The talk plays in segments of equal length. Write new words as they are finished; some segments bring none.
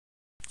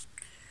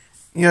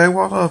Yo,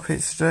 what up?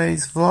 It's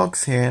today's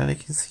vlogs here, and you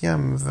can see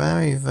I'm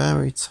very,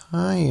 very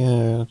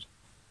tired.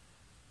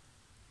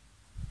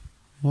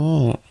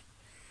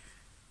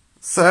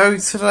 So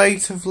today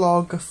to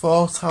vlog, I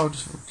thought I would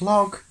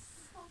vlog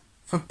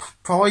for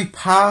probably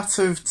part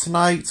of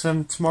tonight,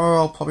 and tomorrow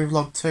I'll probably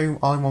vlog too,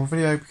 all in one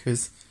video,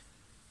 because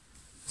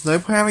there's no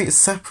point having it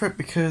separate,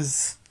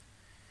 because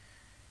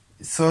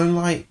it's only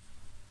like,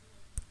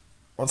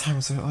 what time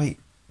is it, like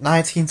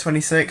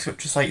 19:26,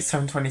 which is like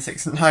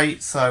 7:26 at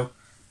night, so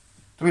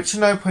which is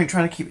no point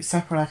trying to keep it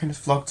separate. I can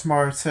just vlog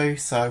tomorrow too,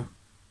 so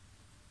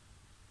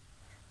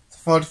I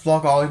thought I'd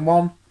vlog all in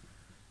one.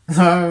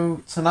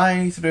 So tonight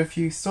I need to do a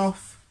few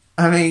stuff.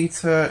 I need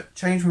to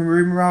change my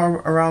room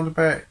around a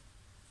bit,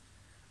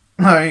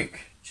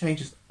 like change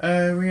this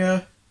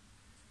area.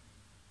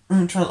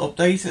 I'm trying to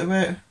update it a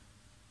bit,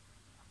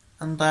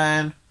 and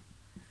then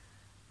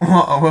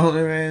what I will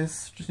do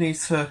is just need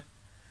to.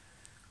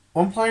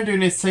 What I'm planning on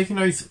doing is taking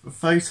those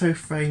photo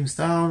frames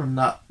down and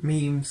that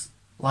memes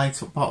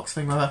light up box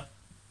thing there,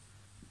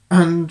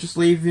 and just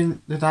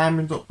leaving the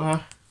diamond up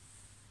there,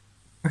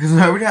 because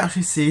nobody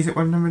actually sees it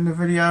when I'm in the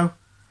video,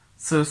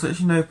 so there's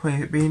literally no point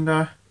in it being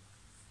there.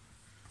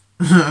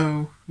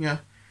 So yeah,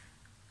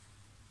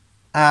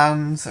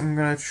 and I'm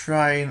gonna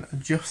try and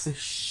adjust this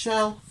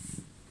shelf,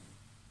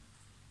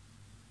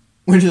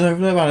 which is over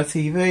there by the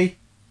TV.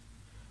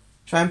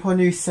 Try and put a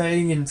new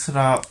saying into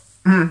that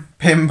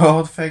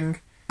pinboard thing,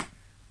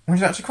 which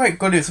is actually quite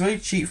good. It's really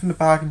cheap from the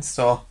bargain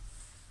store.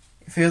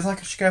 It feels like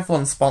I should get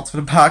one sponsor for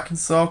the bargain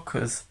store,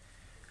 because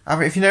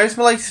if you notice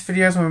my latest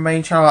videos on my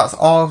main channel, that's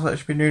all I've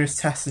actually been doing is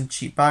testing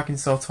cheap bargain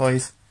store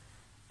toys.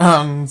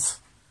 And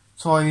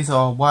toys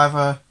or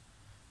whatever.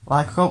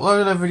 Like I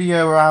uploaded a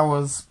video where I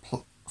was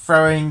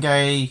throwing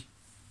a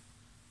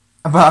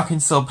bargain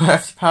store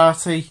birthday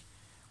party,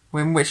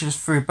 in which I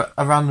just threw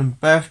a random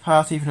birthday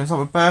party, even though it's not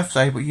my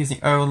birthday, but using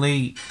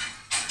only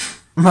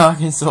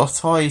bargain store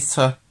toys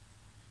to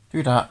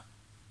do that.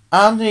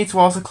 And I need to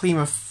also clean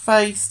my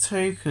face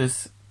too,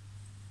 because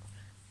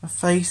my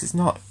face is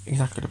not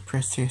exactly the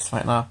prettiest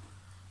right now.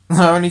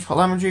 So I need to put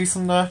lemon juice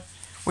on there,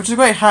 which is a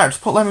great hack.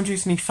 Just put lemon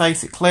juice in your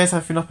face, it clears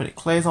everything up and it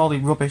clears all the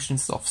rubbish and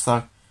stuff.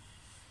 So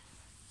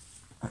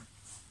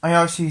I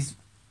always use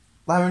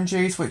lemon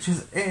juice, which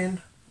is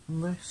in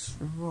this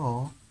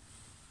drawer.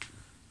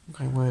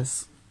 Okay,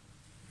 which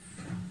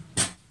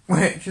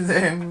is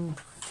in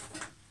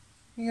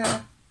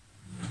here.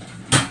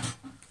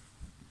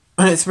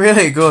 And it's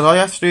really good. All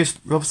you have to do is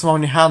rub some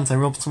on your hands and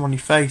rub some on your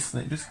face,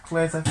 and it just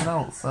clears everything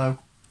out. So,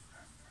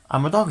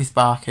 and my dog is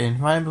barking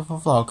right in the middle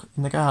of the vlog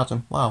in the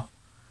garden. Wow.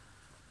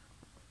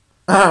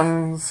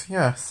 And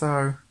yeah,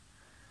 so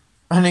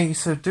I need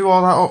to do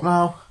all that up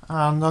now,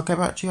 and I'll get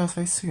back to you guys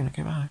very soon.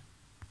 Okay, bye.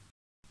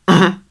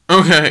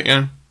 Okay,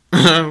 again.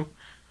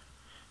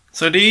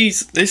 So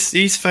these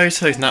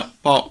photos in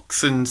that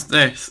box and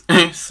this,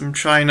 I'm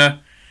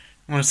gonna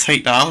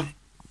take that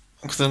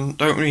because I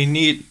don't really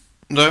need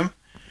them.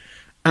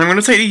 And I'm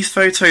going to take these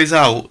photos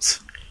out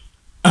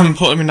and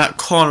put them in that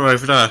corner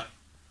over there.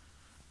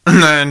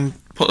 And then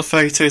put the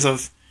photos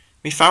of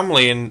my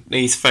family in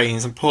these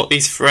frames and put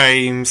these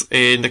frames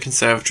in the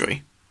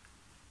conservatory.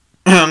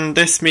 And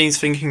this means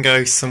things can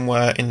go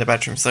somewhere in the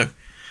bedroom. So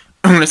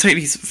I'm going to take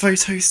these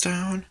photos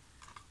down.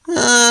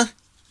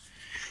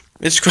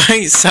 It's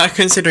quite sad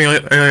considering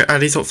I had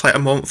these up for like a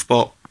month,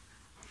 but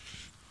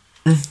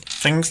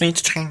things need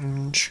to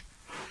change.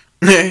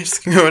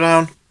 Just go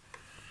down.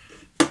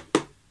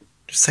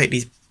 Just take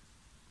these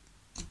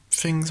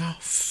things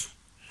off.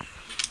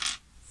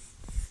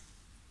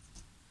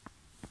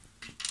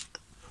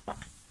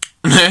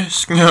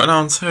 Just go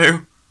down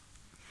too.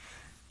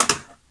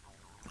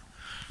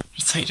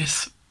 Just take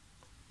this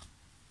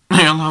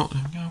nail out,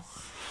 there we go.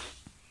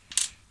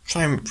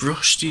 Try and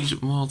brush these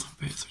walls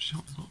a bit so they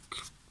don't look.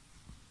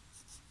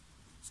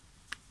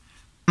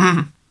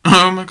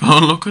 Oh my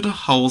god, look at the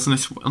holes in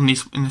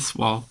this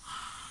wall.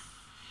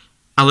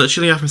 I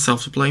literally have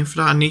myself to blame for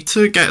that. I need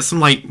to get some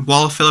like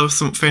wall filler or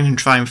something and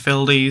try and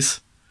fill these.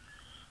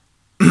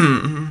 Which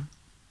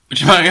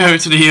I might go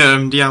to the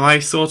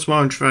DIY store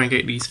tomorrow and try and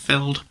get these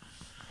filled.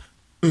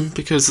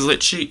 Because there's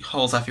literally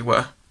holes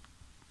everywhere.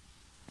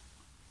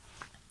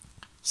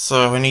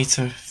 So I need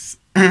to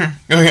go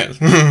get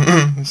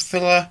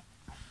filler.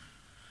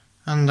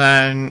 And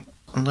then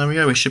there we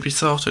go, we should be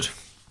sorted.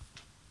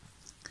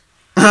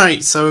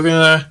 Right, so we're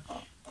gonna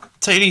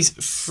take these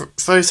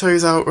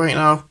photos out right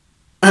now.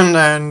 And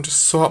then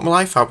just sort my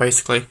life out,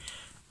 basically.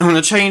 I'm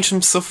going to change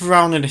some stuff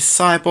around in this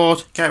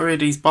sideboard, get rid of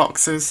these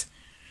boxes,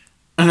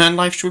 and then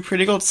life should be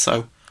pretty good,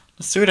 so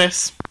let's do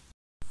this.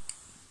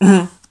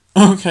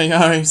 Okay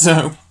guys,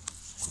 so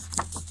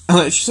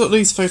let's just up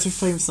these photo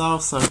frames now,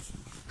 so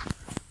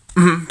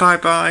bye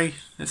bye,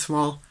 this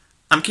wall.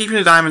 I'm keeping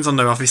the diamonds on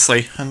there,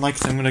 obviously, and like I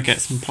said, I'm going to get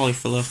some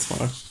polyfiller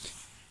tomorrow.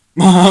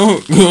 How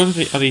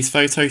good are these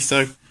photos,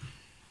 so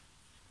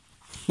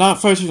that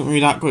photo isn't really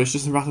that good, it's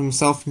just a random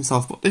himself,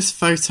 but this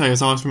photo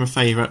has always been my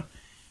favourite.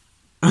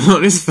 I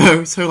got this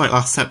photo like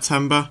last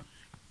September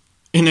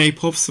in a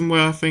pub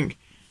somewhere, I think,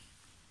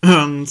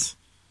 and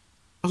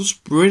I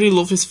just really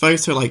love this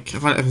photo. Like,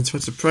 I've had it on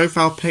Twitter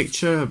profile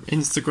picture,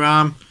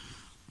 Instagram,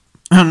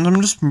 and I'm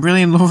just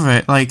really love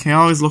it. Like, I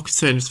always look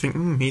at it and just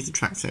think, he's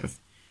attractive.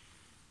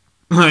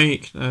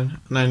 Like, and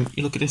then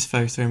you look at this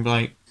photo and be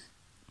like,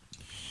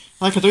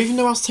 I don't even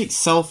know how to take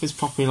selfies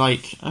properly.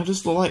 Like, I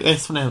just look like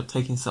this when I'm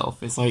taking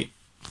selfies. Like,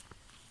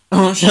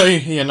 I'll show you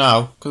here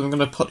now, because I'm going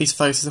to put these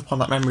photos up on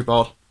that memory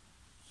board.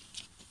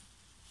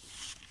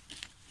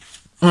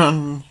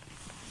 I'm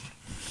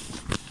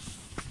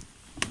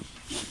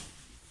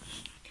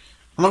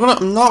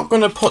not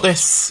gonna put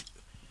this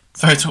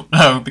photo up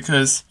now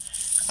because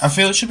I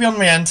feel it should be on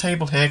my end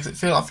table here,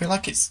 because I feel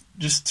like it's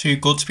just too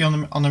good to be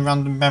on a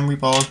random memory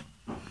board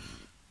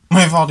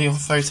with all the other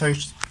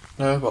photos.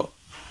 No, but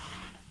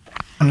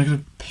I'm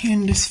gonna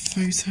pin this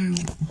photo.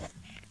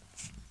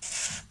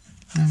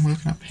 I'm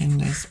working at pin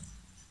this.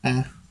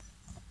 There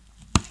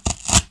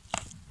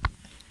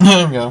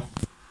we go.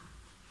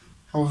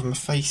 However, my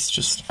face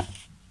just.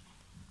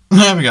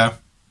 There we go.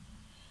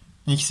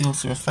 You can see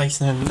also my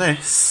face, and then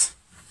this.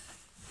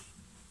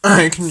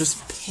 I can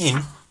just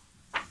pin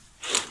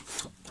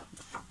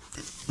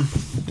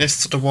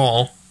this to the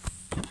wall.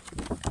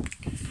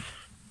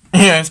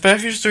 Yeah, it's better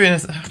if you're just doing a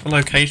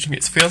location.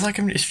 It feels like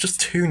it's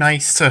just too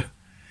nice to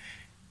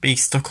be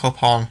stuck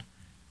up on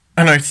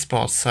a notice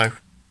board, so I'm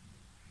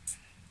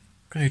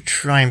going to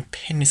try and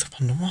pin this up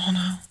on the wall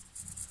now.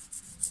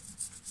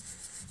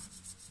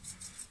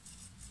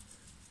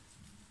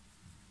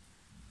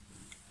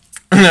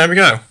 And there we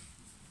go.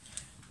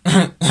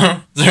 So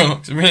it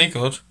looks really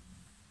good.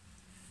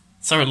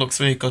 So it looks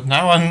really good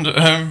now, and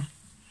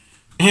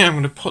yeah, I'm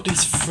going to put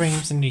these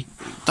frames in the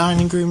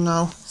dining room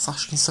now,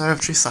 slash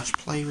conservatory, slash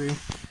playroom.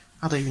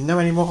 I don't even know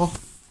anymore.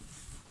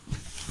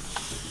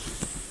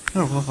 Oh,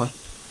 lovely.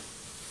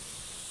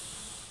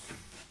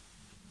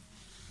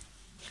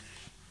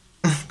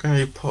 I'm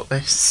going to put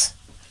this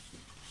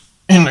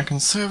in the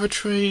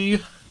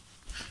conservatory.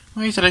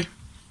 Wait, did he?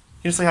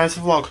 You say hi to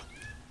the vlog.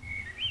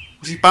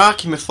 Was he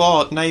barking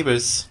before at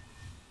neighbours?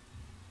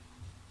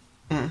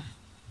 No.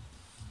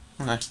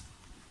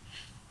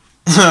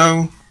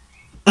 So,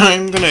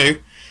 I'm gonna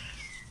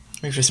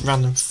move this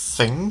random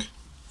thing.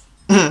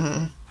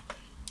 I'm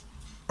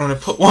gonna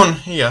put one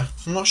here.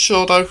 I'm not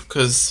sure though,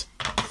 because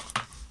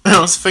I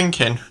was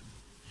thinking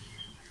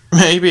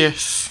maybe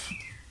if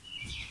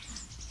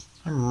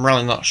I'm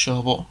really not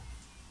sure, but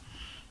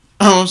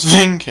I was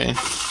thinking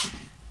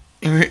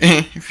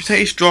if you take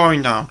this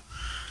drawing down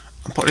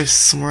and put this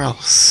somewhere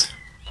else.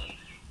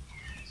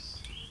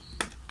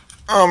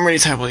 Oh, I'm really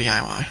terrible at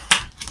DIY.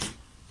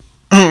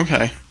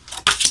 Okay.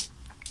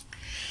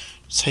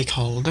 Take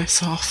all of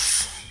this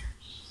off.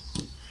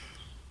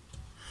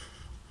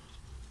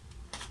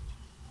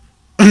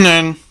 And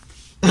then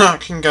I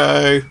can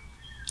go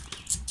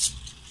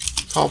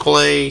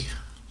probably,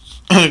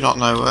 I don't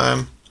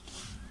know,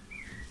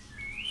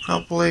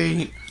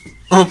 probably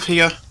up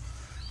here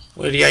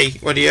where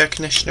the air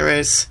conditioner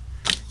is.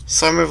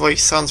 So my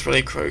voice sounds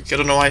really croaky. I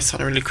don't know why it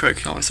sounded really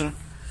croaky all of a sudden.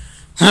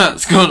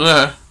 That's good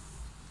there.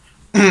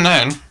 And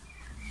then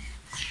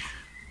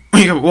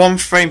we got one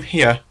frame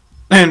here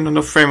and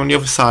another frame on the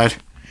other side.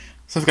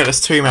 So I've got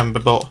this two member,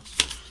 but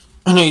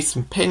I need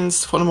some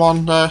pins to put them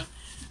on there.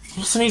 I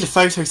also need the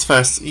photos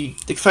first. The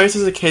photos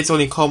of the kids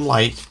only come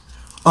like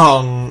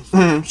on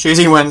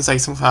Tuesday, Wednesday,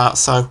 something like that,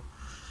 so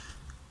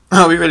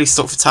I'll be really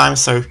stuck for time,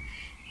 so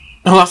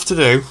I'll have to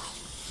do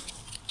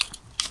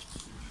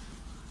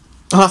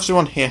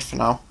one here for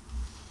now.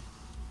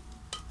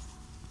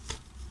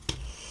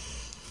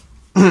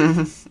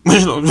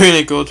 Which looks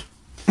really good.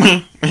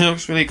 It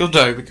looks really good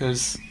though,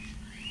 because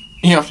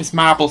you have this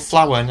marble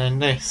flower, and then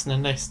this, and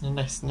then this, and then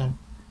this, and then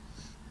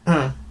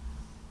and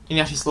you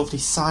have this lovely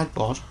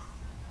sideboard.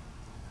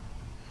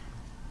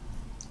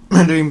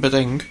 And doing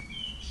bidding.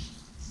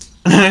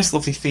 And then this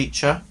lovely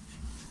feature.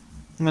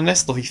 And then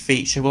this lovely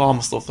feature, well,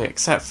 almost lovely,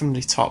 except from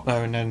the top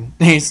there, and then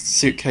these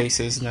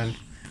suitcases, and then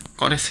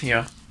got this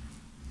here.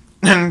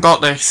 And then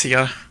got this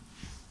here.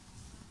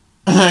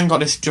 And then got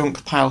this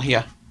junk pile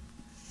here.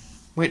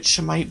 Which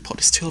I might put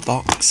this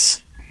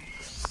toolbox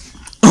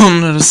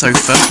under the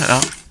sofa, like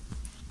that.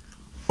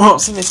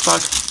 What's in this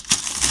bag?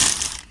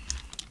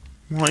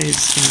 What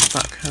is in this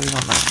bag? I do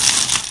not know.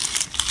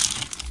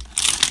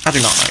 I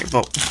do not know,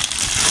 but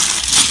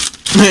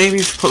maybe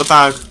we should put the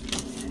bag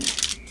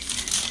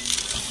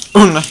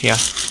under here.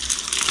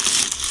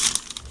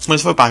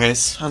 Where's the bag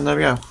is, and there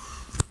we go.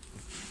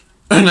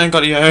 And then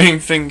got the earring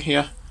thing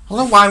here. I don't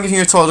know why I'm giving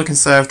you a tour of the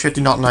conservatory, I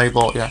do not know,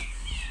 but yeah.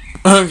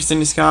 Oh, it's in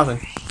this garden.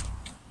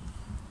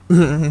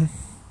 It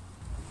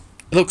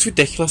looks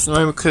ridiculous at the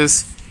moment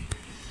because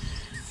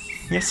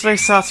yesterday I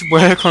started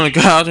work on the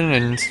garden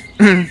and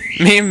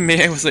me and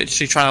Mia was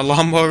literally trying to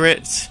lawnmower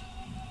it,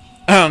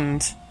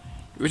 and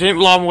we didn't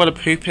lawnmower where the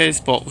poop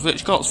is, but we've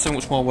literally got so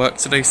much more work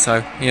to do,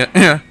 so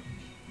yeah.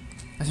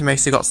 As you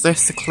basically got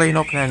this to clean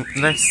up and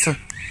then this to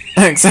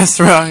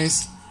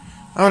accessorise.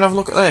 Oh, and have a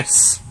look at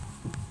this.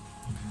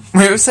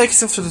 It was taking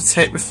stuff to the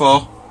tip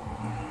before,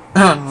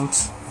 and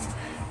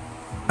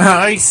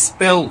I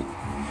spilled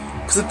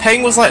because the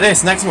paint was like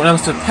this. Next time I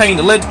went to the paint,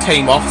 the lid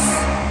came off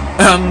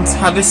and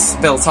had this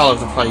spilt all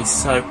over the place.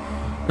 So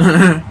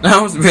that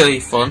was really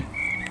fun.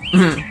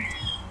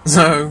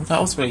 So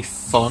that was really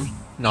fun.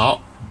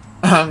 Not.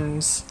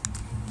 And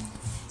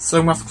so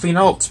I'm gonna have to clean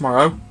it up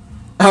tomorrow.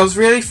 I was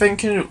really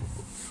thinking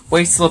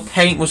wait till the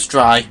paint was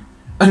dry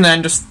and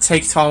then just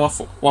take it all off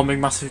one big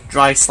massive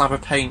dry slab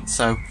of paint.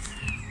 So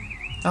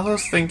that's what I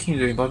was thinking of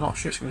doing, but I'm not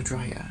sure it's gonna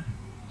dry yet.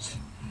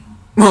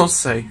 We'll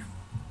see.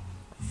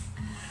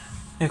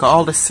 You've got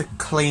all this to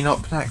clean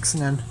up next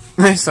and then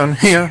this on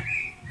here.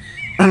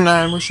 And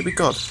then we should be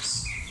good.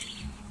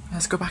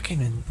 Let's go back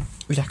in and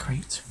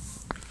redecorate.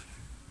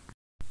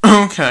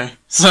 Okay,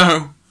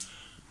 so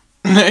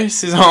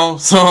this is all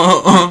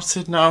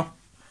sorted now.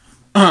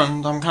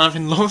 And I'm kind of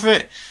in love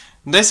with it.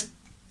 This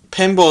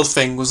pinboard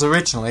thing was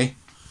originally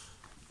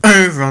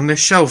over on this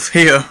shelf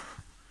here.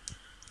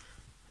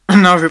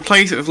 And now I've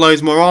replaced it with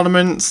loads more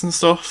ornaments and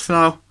stuff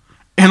now.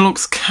 It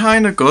looks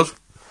kind of good.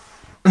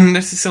 And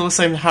this is still the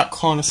same, the hat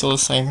corner is still the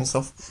same and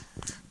stuff.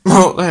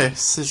 But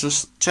this is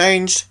just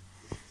changed.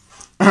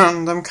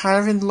 And I'm kind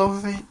of in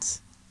love with it.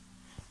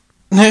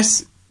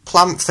 This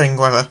plant thing,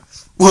 whatever,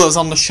 was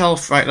on the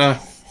shelf right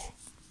there.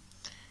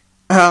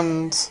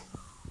 And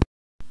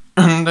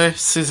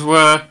this is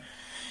where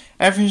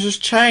everything's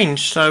just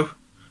changed. So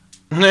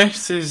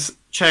this is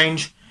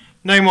changed.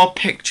 No more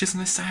pictures on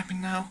this side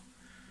now.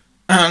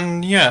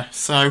 And yeah,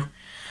 so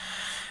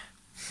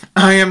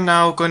I am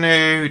now going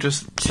to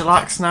just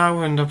chillax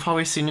now, and I'll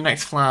probably see you in the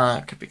next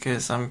vlog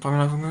because I'm probably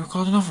not going to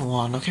record another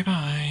one. Okay,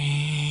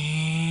 bye.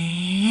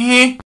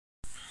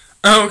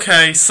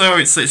 Okay, so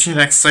it's literally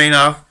next day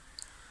now.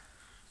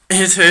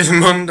 It is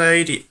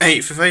Monday, the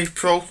 8th of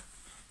April.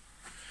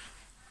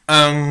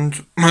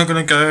 And I'm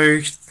going to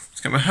go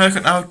get my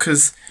haircut now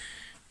because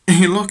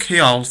you look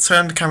here, I'll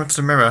turn the camera to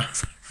the mirror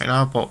right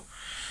now, but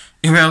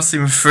you may not see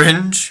my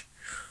fringe.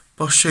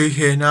 But I'll show you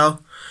here now.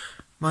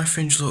 My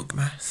fringe look a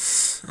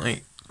mess,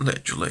 like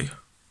literally.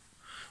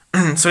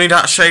 So I need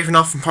that shaving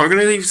off. I'm probably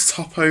going to leave the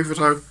top over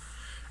though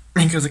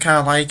because I kind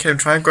of like it. I'm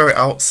trying to grow it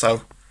out,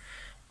 so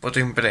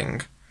budding.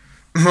 But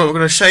we're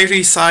going to shave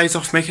these sides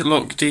off, make it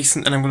look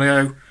decent, and I'm going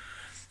to go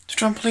to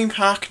trampoline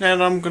park, and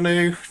then I'm going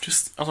to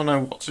just, I don't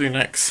know what to do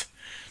next.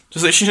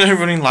 There's literally no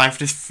running live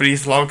for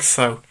these vlogs,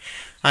 so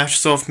I have to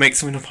sort of make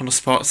something up on the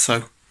spot,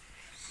 so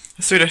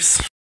let's do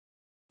this.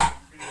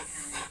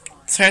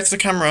 Say hi to the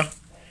camera.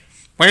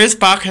 When he was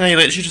back and he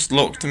literally just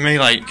looked at me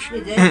like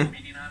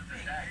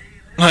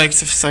like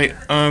to say,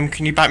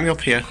 can you back me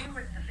up here?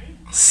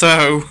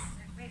 So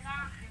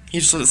he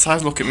just decided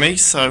to look at me,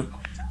 so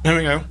there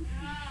we go.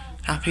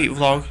 Happy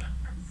vlog.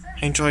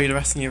 Enjoy the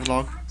rest of your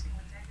vlog.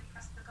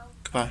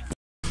 Goodbye.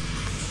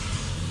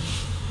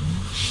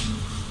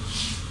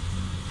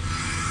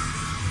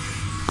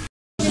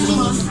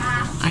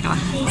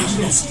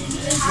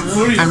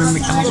 I'm in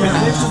McDonald's right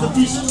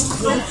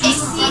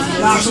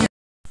now.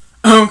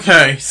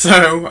 Okay,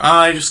 so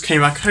I just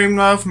came back home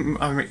now from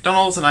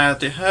McDonald's and I had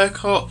the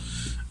haircut.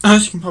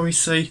 As you can probably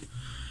see,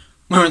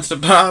 I went to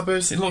the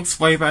barber's. It looks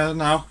way better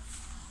now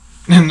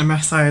than the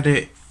mess I had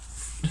it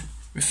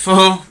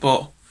before,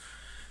 but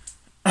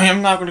I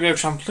am now going to go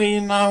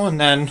trampoline now and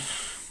then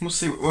we'll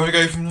see where we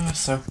go from there.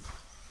 So,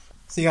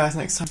 see you guys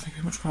next time. Thank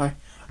you very much. Bye.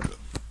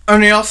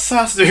 Only I'll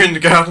start to do in the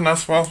garden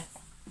as well.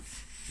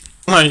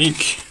 Like,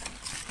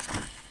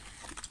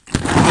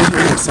 I'm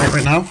really excited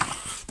right now.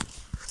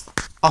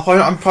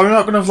 I'm probably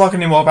not going to vlog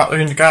anymore about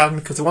doing the garden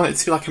because I want it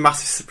to be like a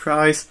massive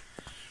surprise.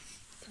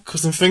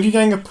 Because I'm thinking of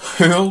getting a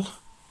pool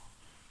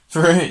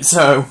for it,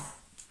 so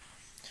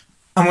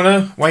I'm going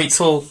to wait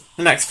till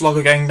the next vlog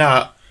of getting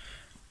that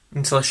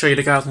until I show you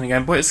the garden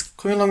again. But it's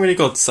coming along really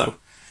good, so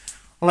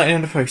I'll let you know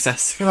in the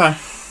process. Goodbye.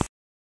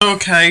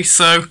 Okay,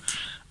 so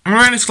I'm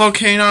running this vlog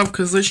here now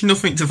because there's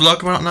nothing to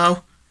vlog about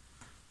now.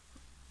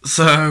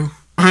 So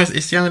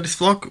it's the end of this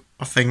vlog,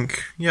 I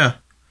think. Yeah.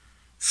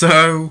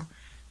 So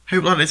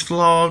hope you like this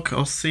vlog.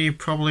 I'll see you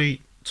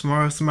probably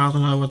tomorrow. I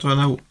don't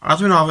know. I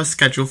don't have a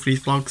schedule for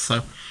these vlogs,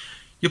 so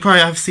you'll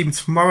probably either see me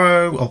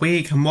tomorrow, a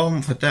week, a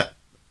month, a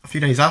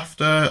few days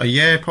after, a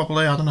year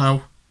probably. I don't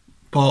know,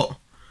 but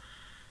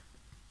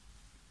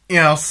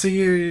yeah, I'll see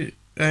you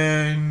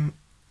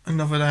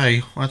another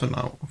day. I don't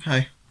know.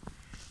 Okay.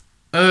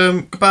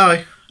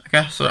 Goodbye. I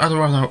guess I don't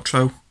want an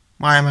outro.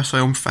 Why am I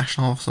so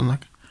unprofessional or something?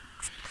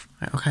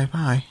 Right, okay,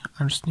 bye.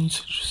 I just need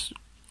to